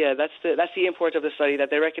that's the import of the study, that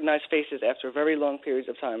they recognize faces after very long periods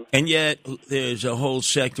of time. And yet there's a whole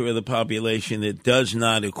sector of the population that does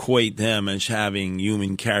not equate them as having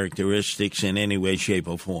human characteristics in any way, shape,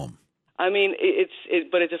 or form.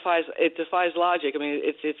 But it defies logic.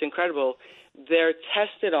 It's incredible. They're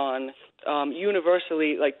tested on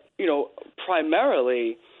universally,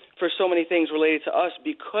 primarily for so many things related to us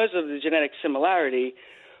because of the genetic similarity,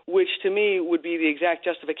 which to me would be the exact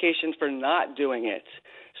justification for not doing it.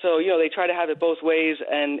 So, they try to have it both ways,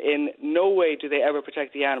 and in no way do they ever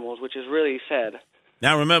protect the animals, which is really sad.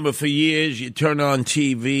 Now, remember, for years, you turn on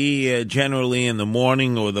TV, generally in the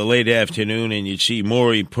morning or the late afternoon, and you'd see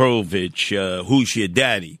Maury Povich, who's your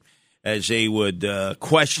daddy, as they would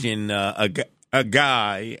question a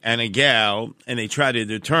guy and a gal, and they try to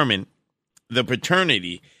determine the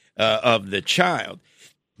paternity of the child.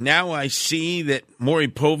 Now I see that Maury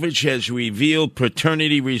Povich has revealed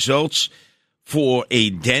paternity results for a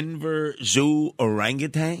Denver Zoo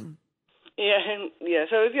orangutan. Yeah.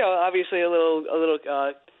 So it's, obviously a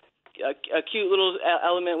cute little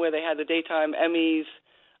element where they had the daytime Emmys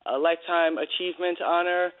lifetime achievement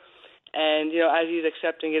honor, and as he's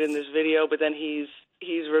accepting it in this video, but then he's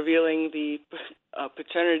revealing the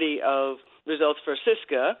paternity of results for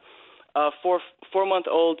Siska, a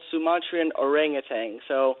 4-month-old Sumatran orangutan.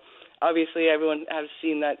 So obviously everyone has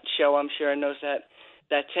seen that show, I'm sure, and knows that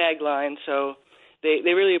tagline. So they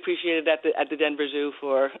really appreciated that at the Denver Zoo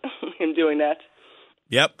for him doing that.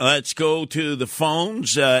 Yep. Let's go to the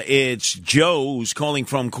phones. It's Joe who's calling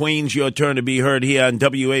from Queens. Your turn to be heard here on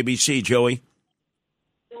WABC, Joey.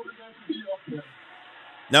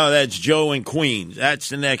 No, that's Joe in Queens. That's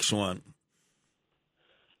the next one.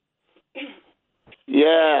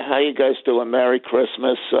 Yeah, how you guys doing? Merry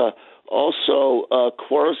Christmas. Also,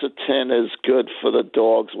 quercetin is good for the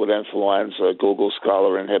dogs with influenza. Google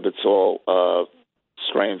Scholar inhibits all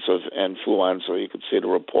strains of influenza. You can see the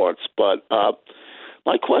reports. But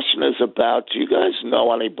my question is about, do you guys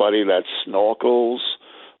know anybody that snorkels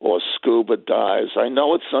or scuba dives? I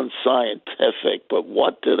know it's unscientific, but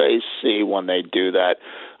what do they see when they do that?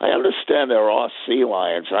 I understand there are sea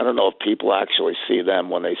lions. I don't know if people actually see them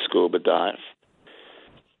when they scuba dive.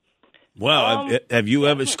 Well, have you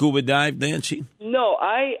ever scuba dived, Nancy? No,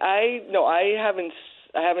 I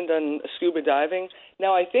haven't done scuba diving.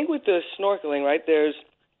 Now, I think with the snorkeling, right, there's,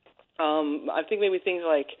 I think maybe things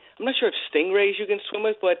like, I'm not sure if stingrays you can swim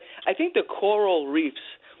with, but I think the coral reefs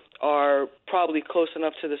are probably close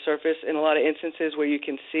enough to the surface in a lot of instances where you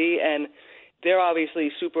can see, and they're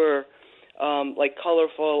obviously super,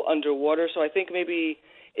 colorful underwater. So I think maybe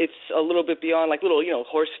it's a little bit beyond, like little,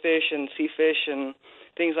 horsefish and sea fish and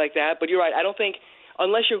things like that. But you're right. I don't think,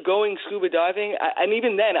 unless you're going scuba diving, and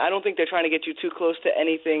even then, I don't think they're trying to get you too close to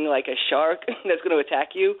anything like a shark that's going to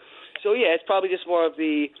attack you. So, yeah, it's probably just more of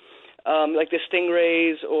the, like the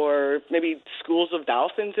stingrays or maybe schools of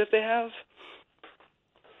dolphins if they have.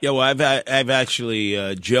 Yeah, well, I've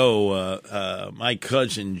actually, Joe, my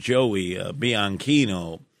cousin Joey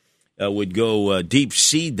Bianchino would go deep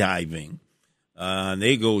sea diving.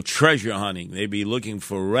 They go treasure hunting. They'd be looking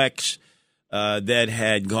for wrecks that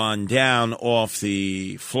had gone down off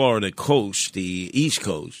the Florida coast, the East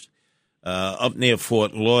Coast, up near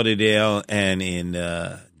Fort Lauderdale and in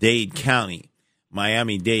Dade County,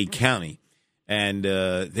 Miami-Dade County. And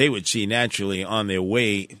they would see naturally on their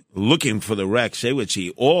way looking for the wrecks, they would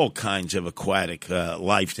see all kinds of aquatic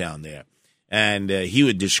life down there. And he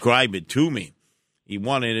would describe it to me. He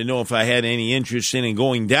wanted to know if I had any interest in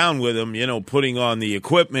going down with him, putting on the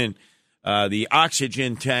equipment, the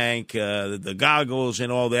oxygen tank, the goggles and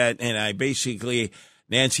all that. And I basically,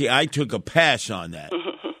 Nancy, I took a pass on that.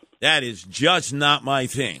 That is just not my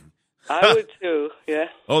thing. I would too, yeah.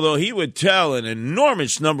 Although he would tell an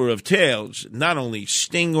enormous number of tales, not only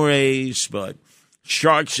stingrays, but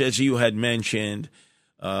sharks, as you had mentioned,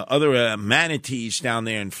 other manatees down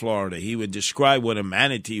there in Florida. He would describe what a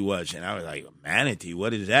manatee was, and I was like, manatee,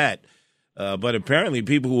 what is that? But apparently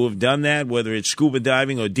people who have done that, whether it's scuba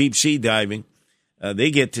diving or deep-sea diving,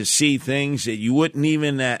 they get to see things that you wouldn't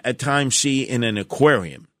even at times see in an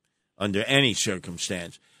aquarium under any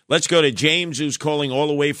circumstance. Let's go to James, who's calling all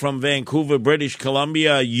the way from Vancouver, British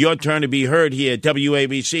Columbia. Your turn to be heard here at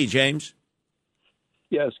WABC. James?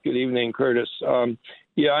 Yes, good evening, Curtis. I'm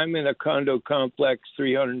in a condo complex,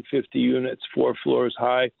 350 units, 4 floors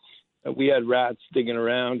high. We had rats digging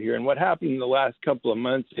around here. And what happened in the last couple of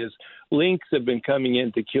months is lynx have been coming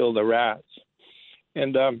in to kill the rats.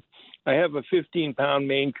 And I have a 15-pound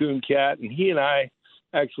Maine Coon cat, and he and I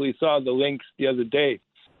actually saw the lynx the other day.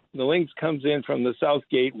 The lynx comes in from the south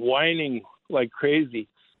gate whining like crazy.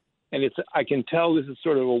 And I can tell this is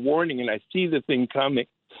sort of a warning, and I see the thing coming.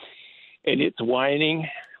 And it's whining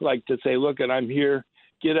like to say, look, I'm here,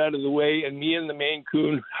 get out of the way. And me and the Maine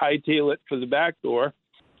Coon hightail it for the back door.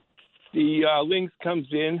 The lynx comes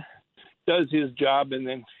in, does his job, and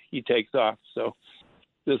then he takes off. So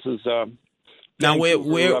this is now where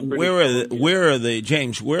are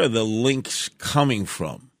the lynx coming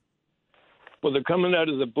from? Well, they're coming out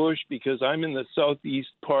of the bush because I'm in the southeast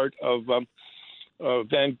part of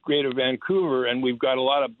Greater Vancouver, and we've got a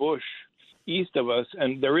lot of bush east of us,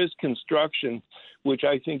 and there is construction, which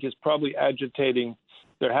I think is probably agitating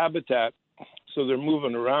their habitat, so they're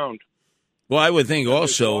moving around. Well, I would think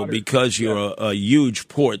also because you're a huge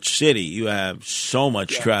port city, you have so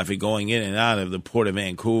much traffic going in and out of the port of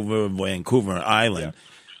Vancouver Island,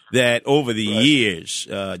 that over the years,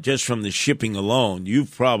 just from the shipping alone,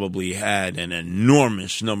 you've probably had an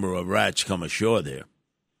enormous number of rats come ashore there.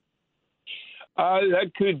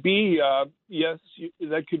 That could be, yes,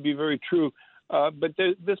 that could be very true. But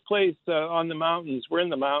this place on the mountains, we're in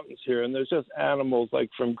the mountains here, and there's just animals like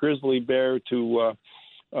from grizzly bear to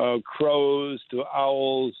crows to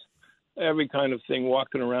owls, every kind of thing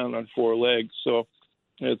walking around on 4 legs. So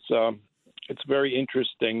it's very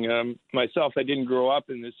interesting. Myself, I didn't grow up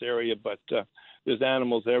in this area, but there's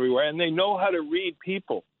animals everywhere, and they know how to read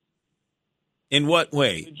people. In what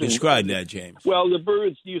way? Describe that, James. Well, the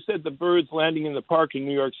birds. You said the birds landing in the park in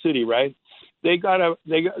New York City, right? These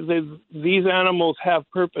animals have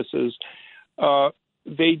purposes.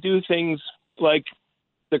 They do things like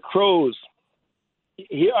the crows.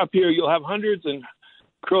 Up here, you'll have hundreds of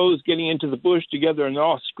crows getting into the bush together, and they're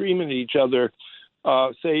all screaming at each other,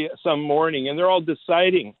 say, some morning, and they're all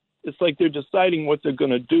deciding. It's like they're deciding what they're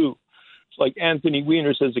going to do. It's like Anthony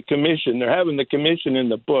Weiner says, a commission. They're having the commission in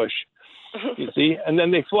the bush, you see? And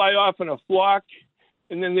then they fly off in a flock,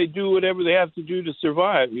 and then they do whatever they have to do to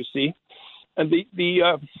survive, you see? And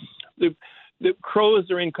the crows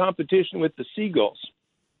are in competition with the seagulls.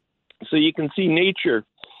 So you can see nature.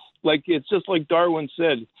 Like, it's just like Darwin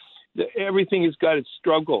said, everything has got its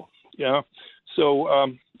struggle, So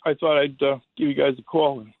I thought I'd give you guys a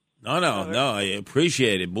call. No, I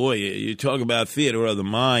appreciate it. Boy, you talk about theater of the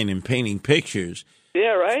mind and painting pictures.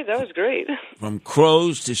 Yeah, right? That was great. From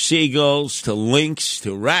crows to seagulls to lynx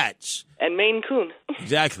to rats. And Maine Coon.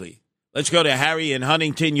 Exactly. Let's go to Harry in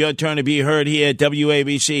Huntington. Your turn to be heard here at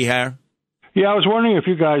WABC, Harry. Yeah, I was wondering if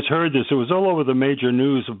you guys heard this. It was all over the major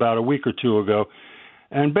news about a week or two ago.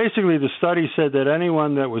 And basically the study said that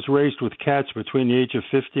anyone that was raised with cats between the age of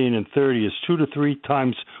 15 and 30 is 2 to 3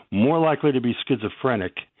 times more likely to be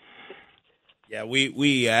schizophrenic. Yeah,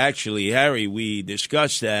 we actually, Harry, we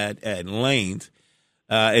discussed that at length.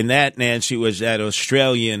 And that, Nancy, was that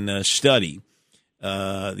Australian study.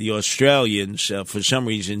 The Australians, for some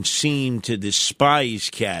reason, seem to despise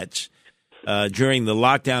cats. During the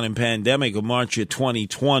lockdown and pandemic of March of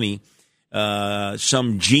 2020,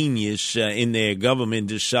 some genius in their government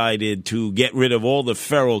decided to get rid of all the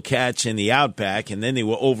feral cats in the outback, and then they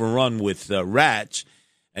were overrun with rats.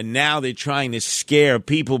 And now they're trying to scare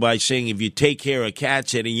people by saying if you take care of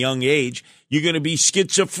cats at a young age, you're going to be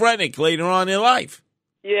schizophrenic later on in life.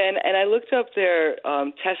 Yeah, and I looked up their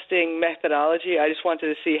testing methodology. I just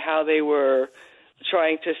wanted to see how they were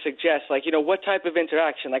trying to suggest, what type of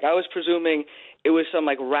interaction. Like, I was presuming it was some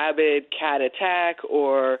like rabid cat attack,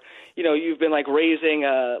 or you've been like raising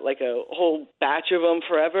a whole batch of them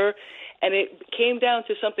forever, and it came down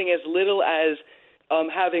to something as little as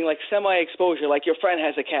having like semi-exposure, like your friend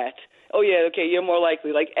has a cat. Oh yeah, okay, you're more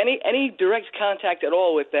likely. Like any direct contact at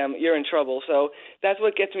all with them, you're in trouble. So that's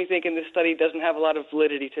what gets me thinking this study doesn't have a lot of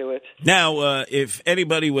validity to it. Now, if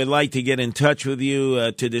anybody would like to get in touch with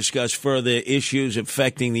you to discuss further issues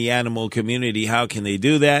affecting the animal community, how can they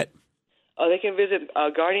do that? They can visit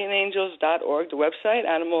guardianangels.org, the website,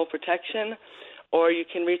 Animal Protection, or you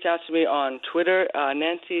can reach out to me on Twitter,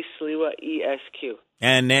 Nancy Sliwa, ESQ.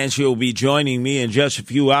 And Nancy will be joining me in just a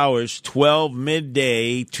few hours, 12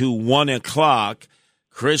 midday to 1 o'clock,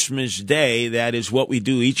 Christmas Day. That is what we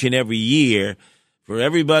do each and every year for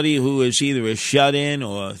everybody who is either a shut-in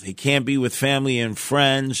or they can't be with family and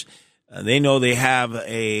friends. They know they have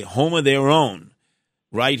a home of their own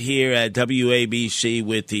right here at WABC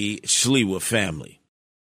with the Sliwa family.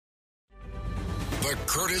 The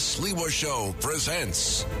Curtis Sliwa Show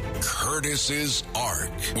presents Curtis's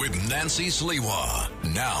Ark with Nancy Sliwa.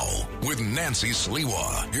 Now, with Nancy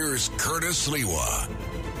Sliwa, here's Curtis Sliwa.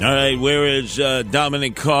 All right, where is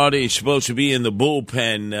Dominic Carter? He's supposed to be in the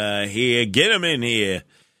bullpen here. Get him in here.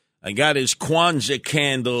 I got his Kwanzaa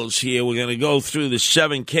candles here. We're going to go through the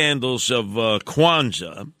 7 candles of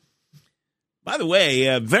Kwanzaa. By the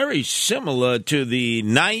way, very similar to the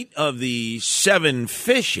Night of the 7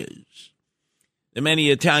 Fishes that many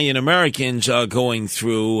Italian Americans are going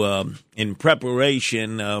through in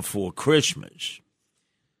preparation for Christmas.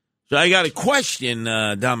 So I got a question,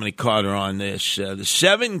 Dominic Carter, on this. The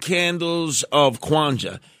 7 candles of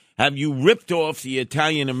Kwanzaa. Have you ripped off the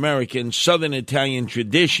Italian American, Southern Italian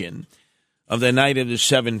tradition of the Night of the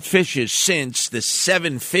 7 Fishes, since the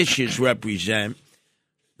 7 fishes represent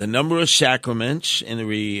the number of sacraments in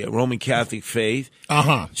the Roman Catholic faith,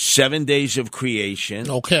 7 days of creation,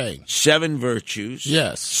 7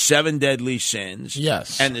 virtues, 7 deadly sins,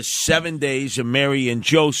 and the 7 days of Mary and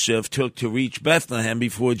Joseph took to reach Bethlehem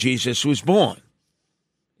before Jesus was born.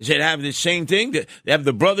 Does it have the same thing? Have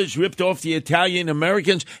the brothers ripped off the Italian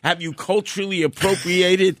Americans? Have you culturally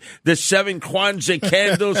appropriated the 7 Kwanzaa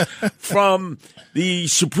candles from the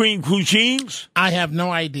supreme cuisines? I have no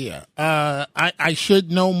idea. I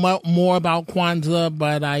should know more about Kwanzaa,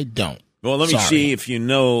 but I don't. Well, let me see if you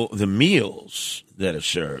know the meals that are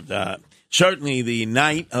served. Certainly the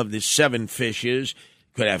Night of the 7 Fishes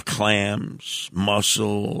could have clams,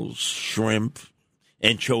 mussels, shrimp,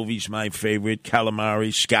 anchovies, my favorite,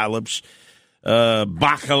 calamari, scallops,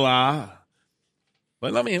 bacala.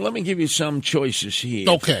 But let me give you some choices here.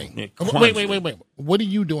 Okay. Wait. What are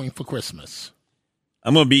you doing for Christmas?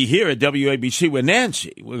 I'm going to be here at WABC with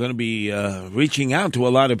Nancy. We're going to be reaching out to a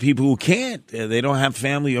lot of people who can't. They don't have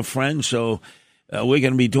family or friends, so we're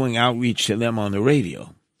going to be doing outreach to them on the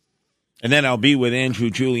radio. And then I'll be with Andrew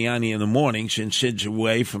Giuliani in the morning since Sid's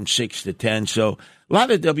away from 6 to 10. So a lot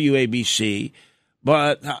of WABC.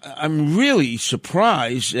 But I'm really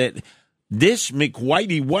surprised that this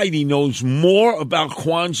McWhitey knows more about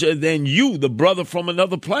Kwanzaa than you, the brother from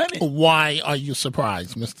another planet. Why are you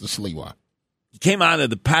surprised, Mr. Sliwa? He came out of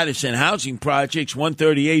the Patterson housing projects,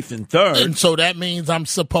 138th and 3rd. And so that means I'm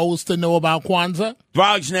supposed to know about Kwanzaa?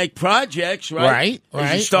 Boggs Neck projects, right? Right.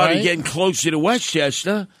 As you started getting closer to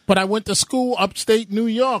Westchester. But I went to school upstate New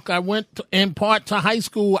York. I went in part to high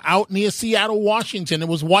school out near Seattle, Washington. It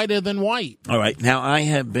was whiter than white. All right. Now, I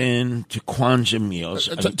have been to Kwanzaa meals.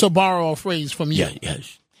 To borrow a phrase from you.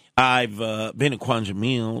 Yes. I've been to Kwanzaa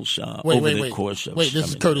meals over the course of... This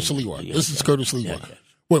is Curtis Sliwa. Yes, this is Curtis Sliwa.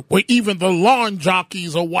 Where even the lawn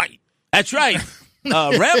jockeys are white. That's right.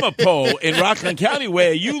 Ramapo in Rockland County,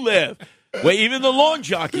 where you live, where even the lawn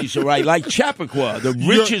jockeys are right, like Chappaqua, the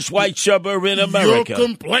richest white suburb in America. Your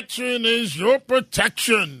complexion is your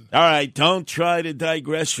protection. All right, don't try to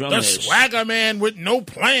digress from this. The swagger man with no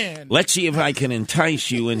plan. Let's see if I can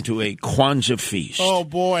entice you into a Kwanzaa feast. Oh,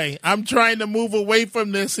 boy. I'm trying to move away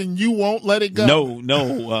from this, and you won't let it go.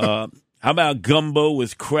 No. How about gumbo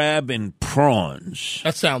with crab and prawns?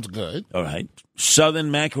 That sounds good. All right.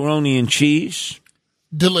 Southern macaroni and cheese?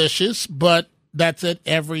 Delicious, but that's at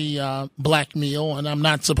every black meal, and I'm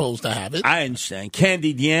not supposed to have it. I understand.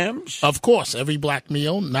 Candied yams? Of course, every black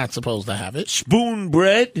meal, not supposed to have it. Spoon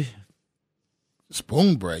bread?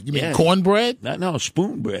 Spoon bread? You mean cornbread? No,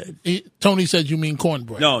 spoon bread. Tony said you mean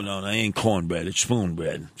cornbread. No, it ain't cornbread. It's spoon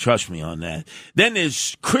bread. Trust me on that. Then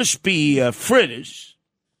there's crispy fritters.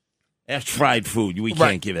 That's fried food. We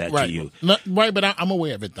can't give that to you. No, right, but I'm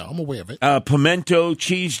aware of it, though. I'm aware of it. Pimento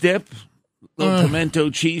cheese dip. Pimento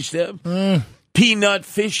cheese dip. peanut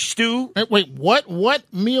fish stew. Wait,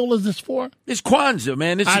 what meal is this for? It's Kwanzaa,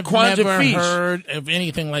 man. It's a Kwanzaa feast. I've never feast. heard of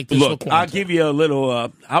anything like this. Look, for Kwanzaa. I'll give you a little,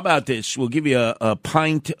 how about this? We'll give you a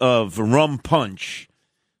pint of rum punch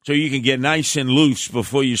so you can get nice and loose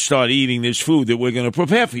before you start eating this food that we're going to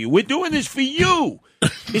prepare for you. We're doing this for you.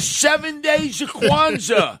 It's 7 days of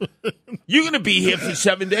Kwanzaa. You're going to be here for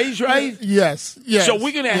 7 days, right? Yes. So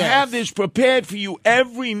we're going to have this prepared for you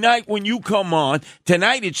every night when you come on.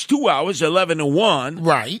 Tonight it's 2 hours, 11 to 1.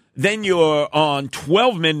 Right. Then you're on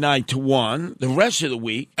 12 midnight to 1 the rest of the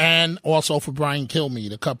week. And also for Brian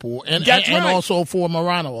Kilmeade a couple. And That's right. also for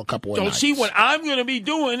Morano a couple of nights. See, what I'm going to be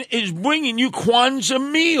doing is bringing you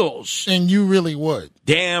Kwanzaa meals. And you really would.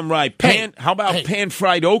 Damn right. How about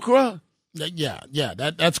pan-fried okra? Yeah,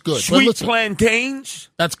 that's good. Sweet plantains?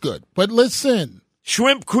 That's good. But listen.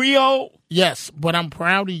 Shrimp Creole? Yes, but I'm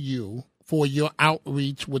proud of you for your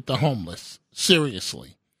outreach with the homeless.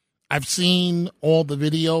 Seriously. I've seen all the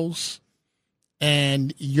videos,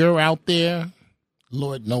 and you're out there.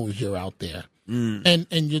 Lord knows you're out there. And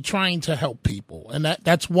you're trying to help people. And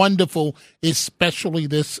that's wonderful, especially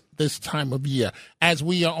this time of year, as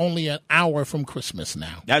we are only an hour from Christmas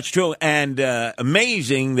now. That's true. And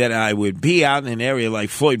amazing that I would be out in an area like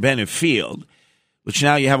Floyd Bennett Field, which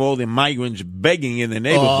now you have all the migrants begging in the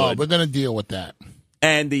neighborhood. We're going to deal with that.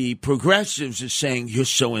 And the progressives are saying, you're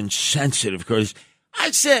so insensitive. Because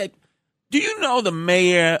I said, do you know the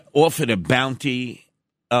mayor offered a bounty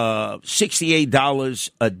 $68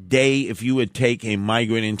 a day if you would take a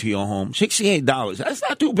migrant into your home? $68. That's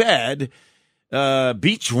not too bad.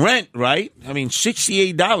 Beats rent, right? I mean,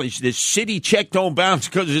 $68. The city check don't bounce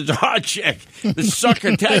because it's our check. The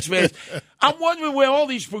sucker taxpayers. I'm wondering where all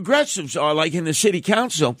these progressives are, like in the city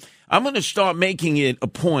council. I'm going to start making it a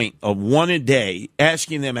point of one a day,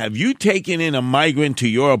 asking them, have you taken in a migrant to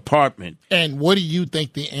your apartment? And what do you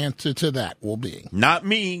think the answer to that will be? Not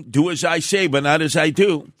me. Do as I say, but not as I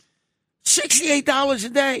do. $68 a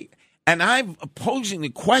day. And I'm posing the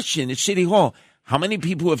question at City Hall, how many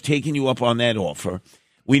people have taken you up on that offer?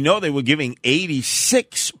 We know they were giving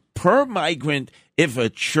 $86 per migrant if a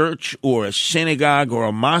church or a synagogue or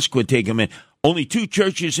a mosque would take them in. Only 2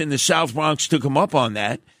 churches in the South Bronx took them up on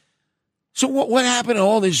that. So what happened to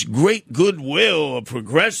all this great goodwill of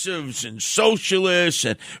progressives and socialists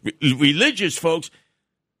and religious folks?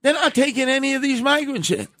 They're not taking any of these migrants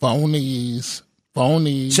in. Phonies.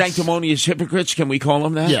 Sanctimonious hypocrites, can we call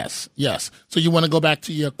them that? Yes. So you want to go back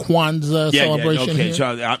to your Kwanzaa celebration? Okay. Here?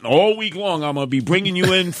 So all week long, I'm going to be bringing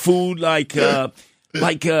you in food like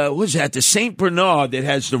what's that? The St. Bernard that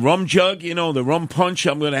has the rum jug, the rum punch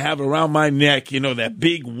I'm going to have around my neck, that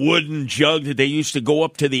big wooden jug that they used to go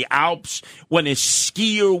up to the Alps when a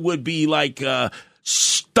skier would be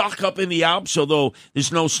stuck up in the Alps, although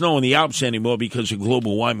there's no snow in the Alps anymore because of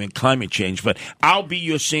global warming and climate change. But I'll be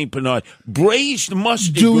your St. Bernard. Braised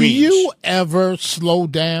mustard greens. Do you ever slow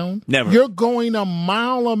down? Never. You're going a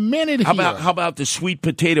mile a minute here. How about the sweet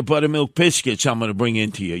potato buttermilk biscuits I'm going to bring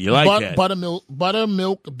into you? You like that?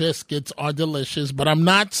 Buttermilk biscuits are delicious, but I'm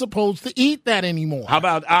not supposed to eat that anymore. How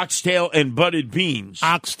about oxtail and buttered beans?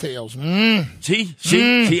 Oxtails.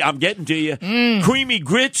 See, I'm getting to you. Creamy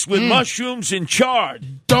grits with mushrooms and chard.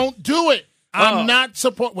 Don't do it. I'm not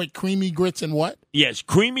supposed. Wait, creamy grits and what? Yes,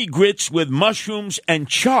 creamy grits with mushrooms and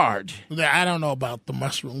chard. I don't know about the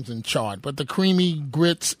mushrooms and chard, but the creamy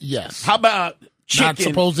grits, yes. How about chicken? Not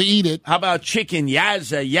supposed to eat it. How about chicken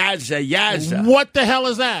yazza? What the hell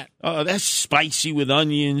is that? Oh, that's spicy with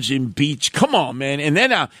onions and beets. Come on, man. And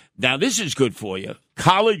then now this is good for you.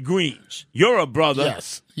 Collard greens. You're a brother.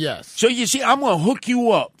 Yes. So you see, I'm going to hook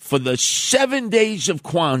you up for the 7 days of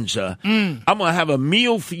Kwanzaa. I'm going to have a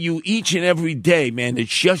meal for you each and every day, man, to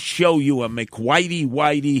just show you a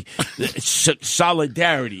McWhitey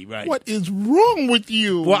solidarity, right? What is wrong with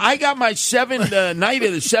you? Well, I got my night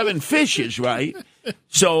of the 7 fishes, right?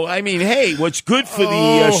 So, I mean, hey, what's good for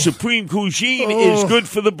the supreme cuisine is good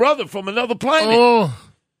for the brother from another planet.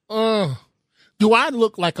 Do I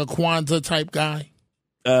look like a Kwanzaa type guy?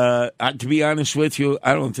 To be honest with you,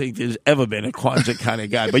 I don't think there's ever been a Kwanzaa kind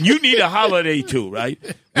of guy. But you need a holiday too, right?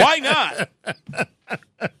 Why not?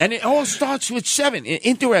 And it all starts with 7.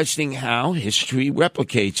 Interesting how history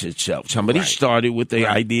replicates itself. Somebody started with the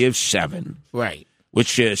idea of 7. Right.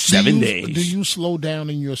 Which is 7 days. Do you slow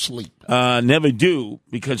down in your sleep? Never do,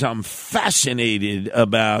 because I'm fascinated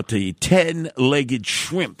about the 10-legged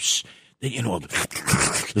shrimps.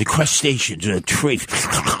 The crustaceans, the trees.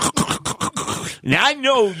 Now, I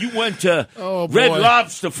know you went to Red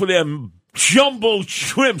Lobster for them jumbo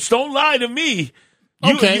shrimps. Don't lie to me.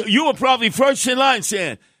 You were probably first in line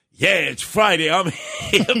saying, Yeah, it's Friday. I'm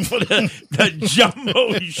here for the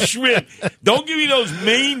jumbo shrimp. Don't give me those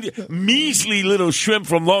measly little shrimp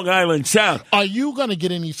from Long Island Sound. Are you going to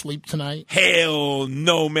get any sleep tonight? Hell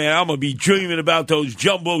no, man. I'm going to be dreaming about those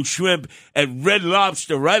jumbo shrimp and Red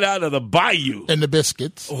Lobster right out of the bayou. And the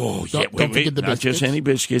biscuits. Oh, yeah. Don't forget the biscuits. Not just any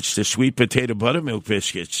biscuits, the sweet potato buttermilk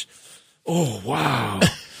biscuits. Oh, wow.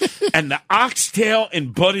 And the oxtail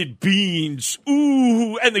and buttered beans.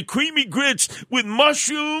 Ooh, and the creamy grits with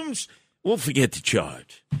mushrooms. We'll forget the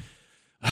charge.